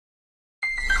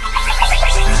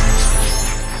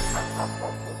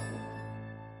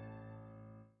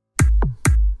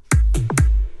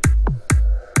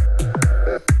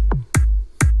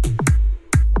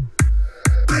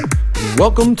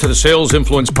Welcome to the Sales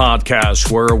Influence Podcast,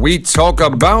 where we talk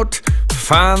about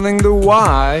finding the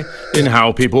why in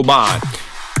how people buy.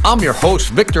 I'm your host,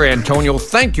 Victor Antonio.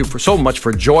 Thank you so much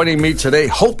for joining me today.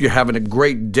 Hope you're having a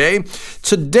great day.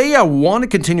 Today, I want to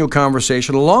continue a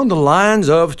conversation along the lines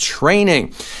of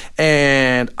training.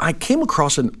 And I came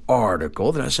across an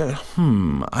article that I said,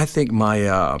 I think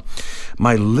my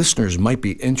listeners might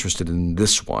be interested in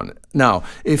this one. Now,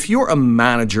 if you're a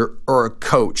manager or a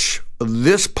coach,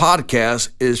 this podcast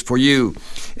is for you.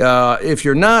 If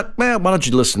you're not, why don't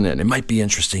you listen in? It might be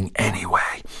interesting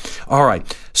anyway. All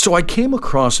right. So I came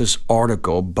across this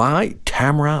article by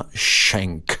Tamara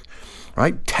Schenk,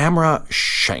 right? Tamara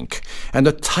Schenk. And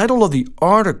the title of the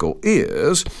article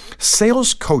is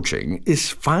Sales Coaching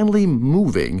is Finally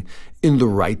Moving in the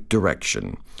Right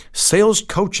Direction. Sales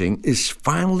coaching is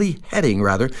finally heading,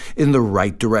 in the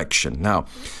right direction. Now,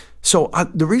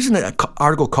 the reason that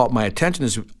article caught my attention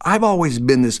is I've always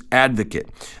been this advocate,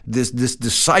 this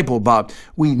disciple about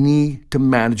we need to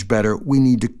manage better, we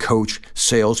need to coach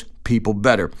sales people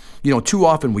better. You know, too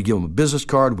often we give them a business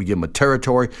card, we give them a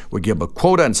territory, we give them a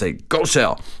quota and say, go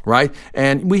sell, right?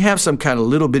 And we have some kind of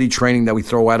little bitty training that we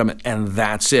throw at them and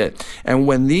that's it. And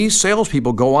when these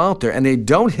salespeople go out there and they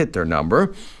don't hit their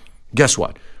number, guess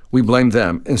what? We blame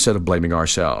them instead of blaming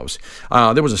ourselves.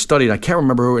 There was a study, and I can't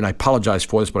remember who, and I apologize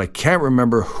for this, but I can't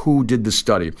remember who did the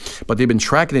study. But they've been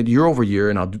tracking it year over year,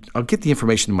 and I'll get the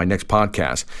information in my next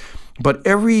podcast. But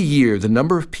every year, the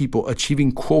number of people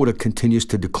achieving quota continues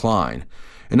to decline.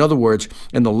 In other words,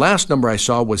 and the last number I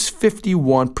saw was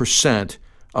 51%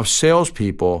 of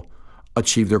salespeople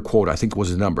achieve their quota, I think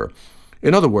was the number.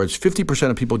 In other words,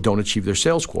 50% of people don't achieve their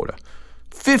sales quota.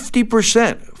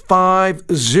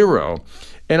 50%, 50.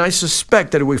 And I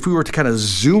suspect that if we were to kind of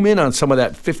zoom in on some of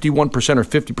that 51% or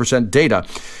 50% data,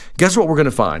 guess what we're going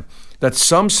to find? That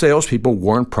some salespeople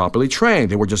weren't properly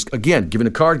trained. They were just, again, given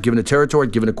a card, given a territory,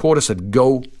 given a quota, said,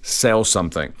 go sell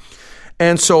something.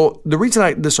 And so the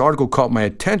reason this article caught my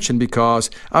attention because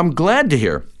I'm glad to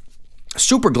hear,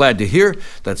 super glad to hear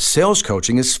that sales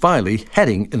coaching is finally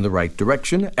heading in the right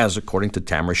direction, as according to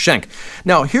Tamara Schenk.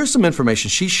 Now, here's some information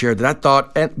she shared that I thought,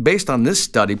 and based on this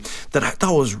study, that I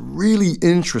thought was really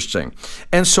interesting.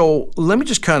 And so let me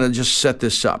just kind of set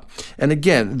this up. And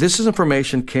again, this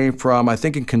information came from, I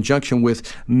think, in conjunction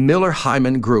with Miller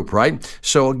Heiman Group, right?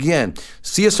 So again,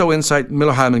 CSO Insight,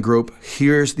 Miller Heiman Group,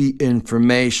 here's the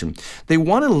information. They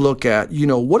want to look at,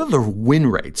 what are the win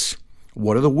rates?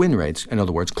 What are the win rates? In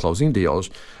other words, closing deals,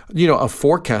 of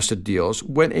forecasted deals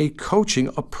when a coaching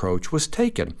approach was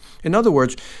taken. In other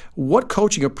words, what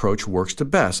coaching approach works the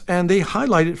best? And they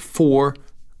highlighted 4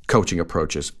 coaching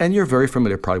approaches. And you're very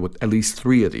familiar probably with at least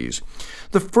 3 of these.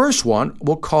 The first one,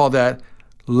 we'll call that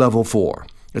level 4.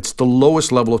 It's the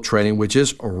lowest level of training, which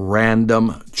is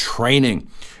random training.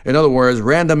 In other words,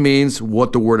 random means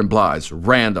what the word implies,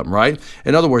 random, right?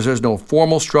 In other words, there's no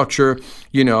formal structure.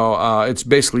 It's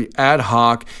basically ad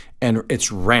hoc and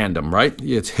it's random, right?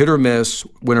 It's hit or miss,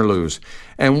 win or lose.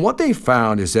 And what they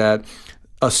found is that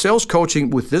a sales coaching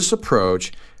with this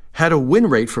approach had a win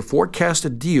rate for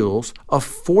forecasted deals of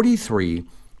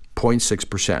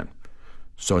 43.6%.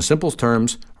 So in simple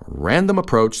terms, random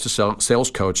approach to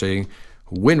sales coaching,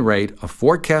 win rate of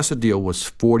forecasted deal was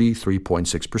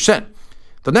 43.6%.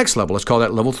 The next level, let's call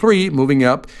that level 3, moving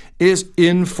up, is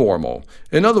informal.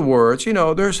 In other words,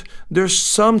 there's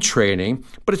some training,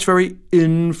 but it's very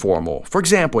informal. For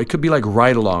example, it could be like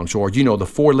ride-alongs or, the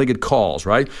 4-legged calls,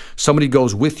 right? Somebody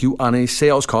goes with you on a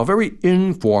sales call, very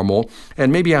informal,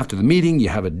 and maybe after the meeting, you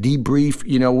have a debrief,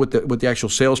 with the actual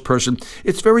salesperson.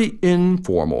 It's very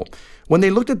informal. When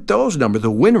they looked at those numbers, the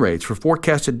win rates for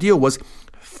forecasted deal was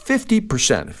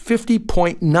 50%,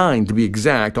 50.9 to be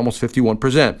exact, almost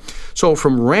 51%. So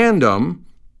from random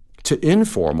to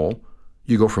informal,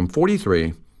 you go from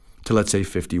 43 to, let's say,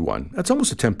 51. That's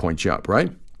almost a 10-point jump,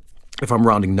 right? If I'm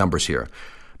rounding numbers here.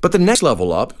 But the next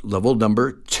level up, level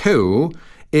number 2,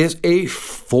 is a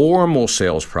formal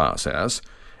sales process.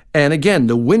 And again,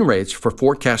 the win rates for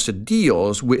forecasted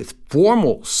deals with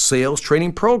formal sales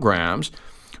training programs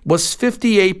was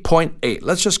 58.8.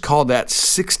 Let's just call that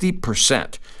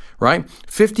 60%, right?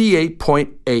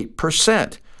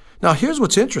 58.8%. Now, here's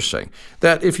what's interesting,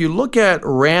 that if you look at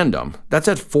random, that's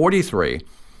at 43.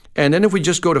 And then if we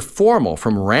just go to formal,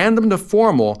 from random to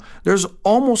formal, there's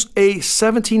almost a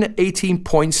 17 to 18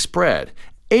 point spread.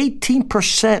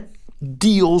 18%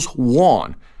 deals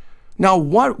won. Now,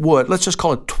 let's just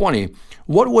call it 20.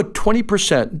 What would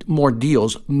 20% more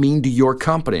deals mean to your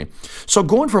company? So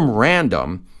going from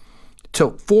random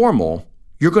to formal,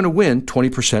 you're going to win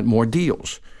 20% more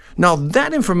deals. Now,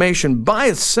 that information by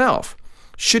itself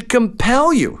should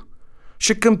compel you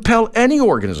should compel any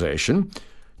organization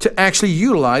to actually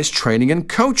utilize training and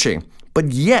coaching.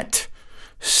 But yet,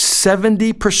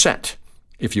 70%,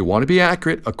 if you want to be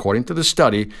accurate, according to the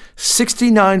study,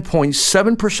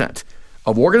 69.7%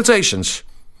 of organizations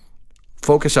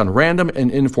focus on random and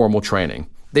informal training.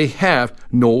 They have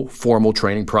no formal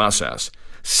training process.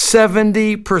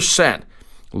 70%.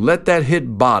 Let that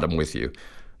hit bottom with you.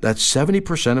 That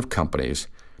 70% of companies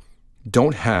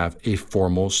don't have a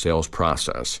formal sales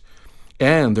process.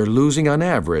 And they're losing on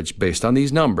average, based on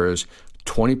these numbers,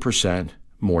 20%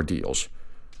 more deals.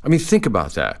 I mean, think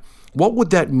about that. What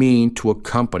would that mean to a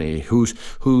company who's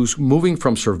moving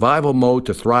from survival mode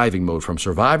to thriving mode, from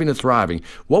surviving to thriving?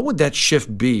 What would that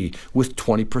shift be with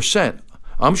 20%?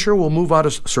 I'm sure we'll move out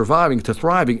of surviving to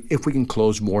thriving if we can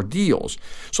close more deals.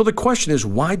 So the question is,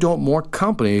 why don't more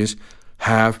companies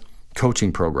have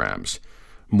coaching programs?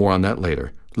 More on that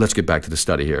later. Let's get back to the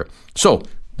study here. So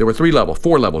there were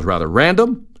four levels rather.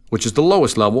 Random, which is the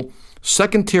lowest level.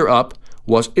 Second tier up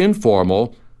was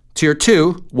informal. Tier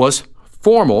 2 was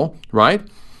formal, right?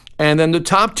 And then the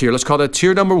top tier, let's call that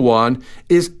tier number 1,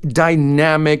 is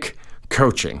dynamic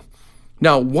coaching.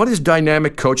 Now, what is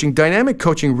dynamic coaching? Dynamic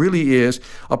coaching really is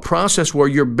a process where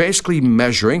you're basically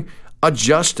measuring,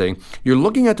 adjusting. You're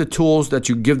looking at the tools that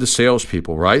you give the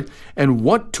salespeople, right? And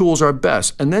what tools are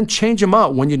best, and then change them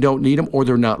out when you don't need them or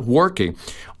they're not working.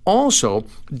 Also,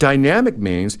 dynamic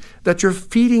means that you're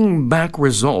feeding back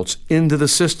results into the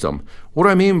system. What do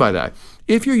I mean by that?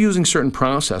 If you're using certain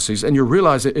processes and you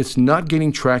realize that it's not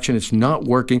getting traction, it's not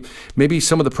working, maybe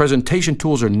some of the presentation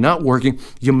tools are not working,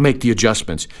 you make the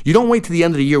adjustments. You don't wait to the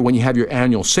end of the year when you have your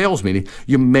annual sales meeting.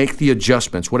 You make the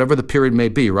adjustments, whatever the period may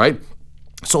be, right?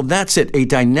 So that's it, a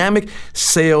dynamic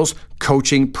sales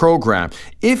coaching program.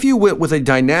 If you went with a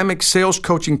dynamic sales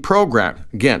coaching program,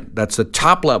 again, that's the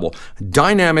top level,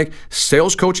 dynamic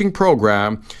sales coaching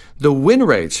program, the win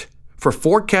rates for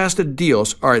forecasted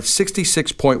deals are at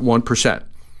 66.1%.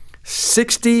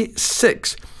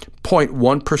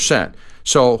 66.1%.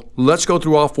 So let's go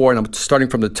through all four, and I'm starting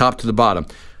from the top to the bottom.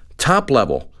 Top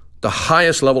level, the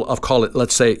highest level of, call it,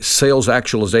 let's say, sales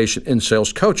actualization in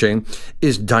sales coaching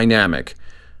is dynamic.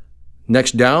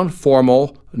 Next down,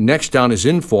 formal. Next down is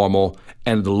informal.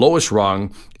 And the lowest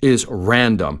rung is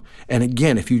random. And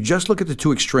again, if you just look at the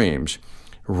two extremes,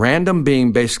 random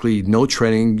being basically no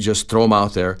training, just throw them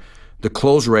out there, the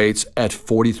close rates at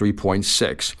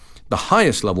 43.6. The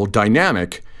highest level,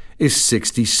 dynamic, is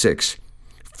 66.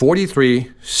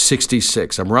 43,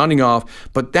 66. I'm rounding off,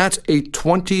 but that's a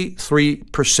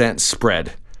 23%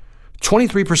 spread.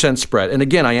 23% spread. And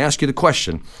again, I ask you the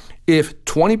question, if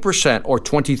 20% or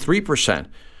 23%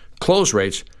 close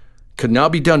rates could now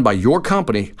be done by your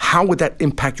company, how would that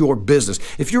impact your business?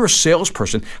 If you're a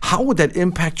salesperson, how would that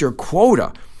impact your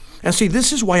quota? And see,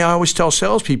 this is why I always tell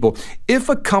salespeople, if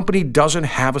a company doesn't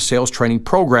have a sales training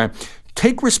program,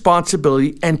 take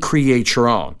responsibility and create your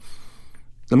own.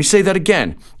 Let me say that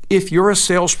again. If you're a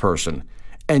salesperson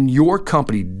and your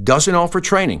company doesn't offer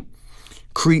training,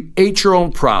 create your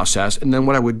own process, and then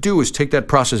what I would do is take that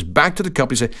process back to the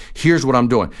company and say, here's what I'm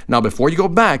doing. Now, before you go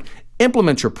back,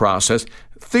 implement your process,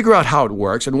 figure out how it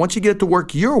works, and once you get it to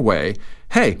work your way,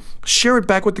 hey, share it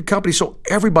back with the company so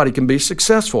everybody can be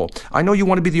successful. I know you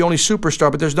want to be the only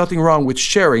superstar, but there's nothing wrong with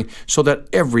sharing so that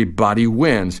everybody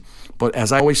wins. But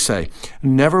as I always say,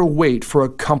 never wait for a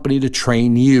company to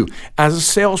train you. As a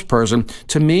salesperson,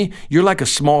 to me, you're like a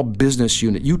small business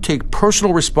unit. You take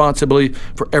personal responsibility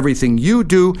for everything you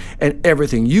do and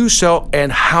everything you sell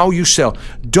and how you sell.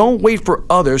 Don't wait for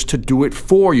others to do it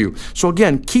for you. So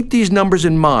again, keep these numbers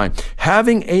in mind.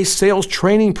 Having a sales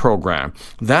training program,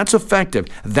 that's effective.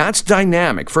 That's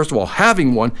dynamic. First of all,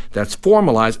 having one that's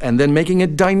formalized and then making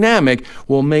it dynamic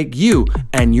will make you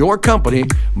and your company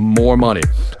more money.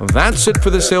 That's it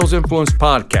for the Sales Influence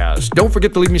Podcast. Don't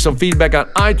forget to leave me some feedback on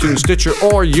iTunes, Stitcher,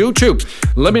 or YouTube.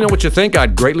 Let me know what you think.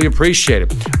 I'd greatly appreciate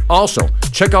it. Also,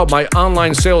 check out my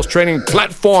online sales training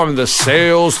platform, the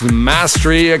Sales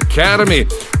Mastery Academy.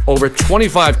 Over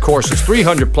 25 courses,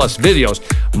 300 plus videos,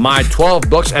 my 12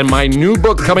 books, and my new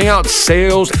book coming out,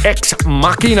 Sales Ex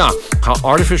Machina, How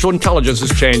Artificial Intelligence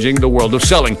is Changing the World of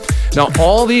Selling. Now,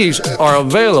 all these are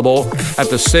available at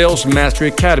the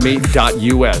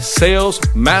salesmasteryacademy.us.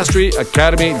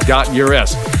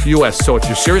 salesmasteryacademy.us. So if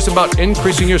you're serious about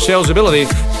increasing your sales ability,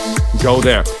 go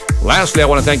there. Lastly, I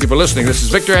want to thank you for listening. This is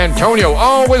Victor Antonio,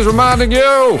 always reminding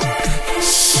you,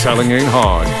 selling ain't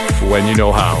hard when you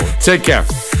know how. Take care.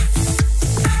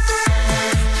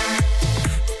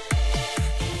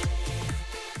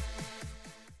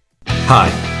 Hi,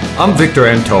 I'm Victor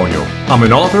Antonio. I'm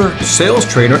an author, sales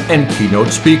trainer, and keynote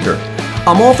speaker.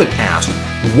 I'm often asked,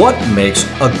 What makes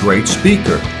a great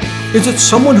speaker? Is it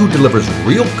someone who delivers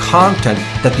real content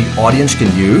that the audience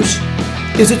can use?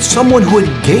 Is it someone who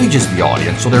engages the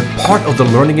audience so they're part of the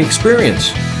learning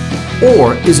experience?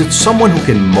 Or is it someone who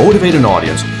can motivate an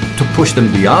audience to push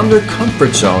them beyond their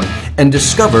comfort zone and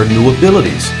discover new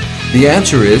abilities? The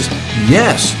answer is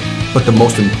yes. But the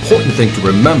most important thing to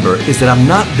remember is that I'm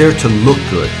not there to look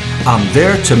good. I'm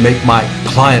there to make my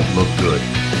client look good.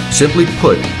 Simply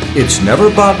put, it's never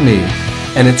about me,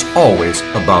 and it's always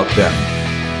about them.